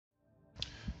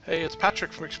Hey, it's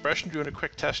Patrick from XPression doing a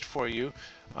quick test for you.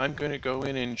 I'm going to go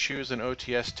in and choose an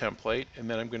OTS template, and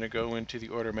then I'm going to go into the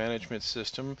order management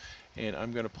system, and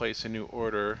I'm going to place a new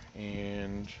order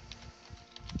and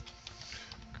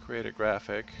create a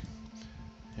graphic.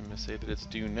 I'm going to say that it's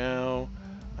due now.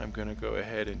 I'm going to go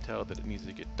ahead and tell that it needs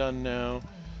to get done now.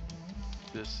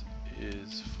 This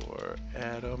is for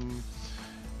Adam.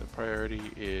 The priority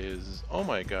is, oh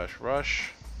my gosh,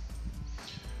 Rush.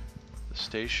 The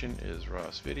station is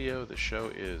Ross Video, the show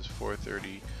is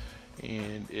 4:30,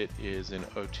 and it is an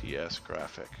OTS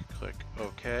graphic. Click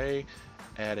OK,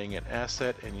 adding an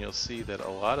asset, and you'll see that a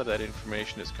lot of that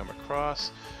information has come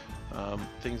across.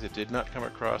 Things that did not come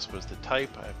across was the type.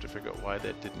 I have to figure out why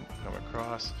that didn't come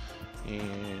across.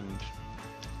 And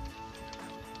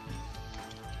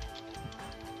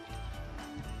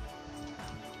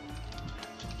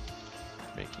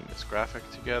making this graphic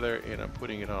together, and I'm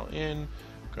putting it all in.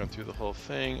 Going through the whole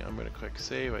thing. I'm going to click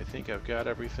save. I think I've got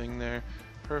everything there.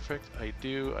 Perfect. I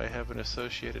do. I have an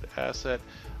associated asset.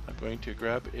 I'm going to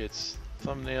grab its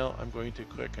thumbnail. I'm going to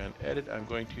click on edit. I'm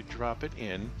going to drop it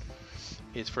in.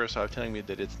 It's first off telling me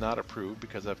that it's not approved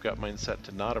because I've got mine set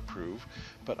to not approve,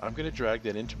 but I'm going to drag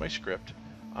that into my script.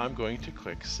 I'm going to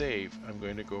click save. I'm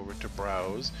going to go over to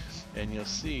browse, and you'll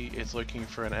see it's looking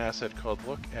for an asset called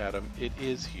Look Adam. It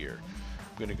is here.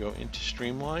 I'm going to go into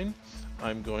Streamline.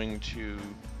 I'm going to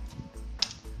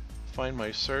find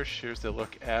my search. Here's the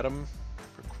Look Adam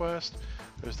request.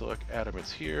 There's the Look Adam.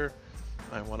 It's here.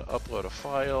 I want to upload a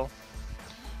file,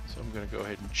 so I'm going to go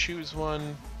ahead and choose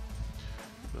one.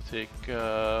 We'll take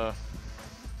these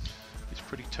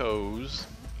pretty toes,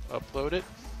 upload it.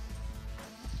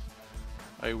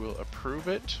 I will approve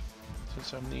it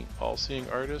since I'm the all-seeing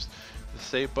artist. The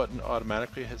save button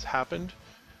automatically has happened.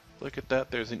 Look at that,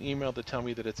 there's an email to tell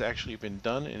me that it's actually been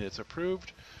done and it's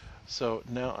approved. So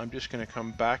now I'm just going to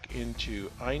come back into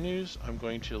iNews. I'm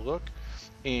going to look,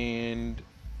 and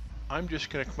I'm just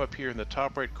going to come up here in the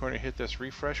top right corner, hit this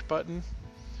refresh button.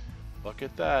 Look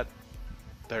at that.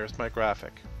 There's my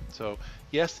graphic. So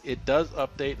yes, it does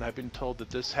update, and I've been told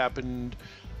that this happened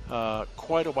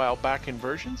quite a while back in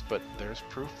versions, but there's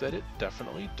proof that it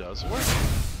definitely does work.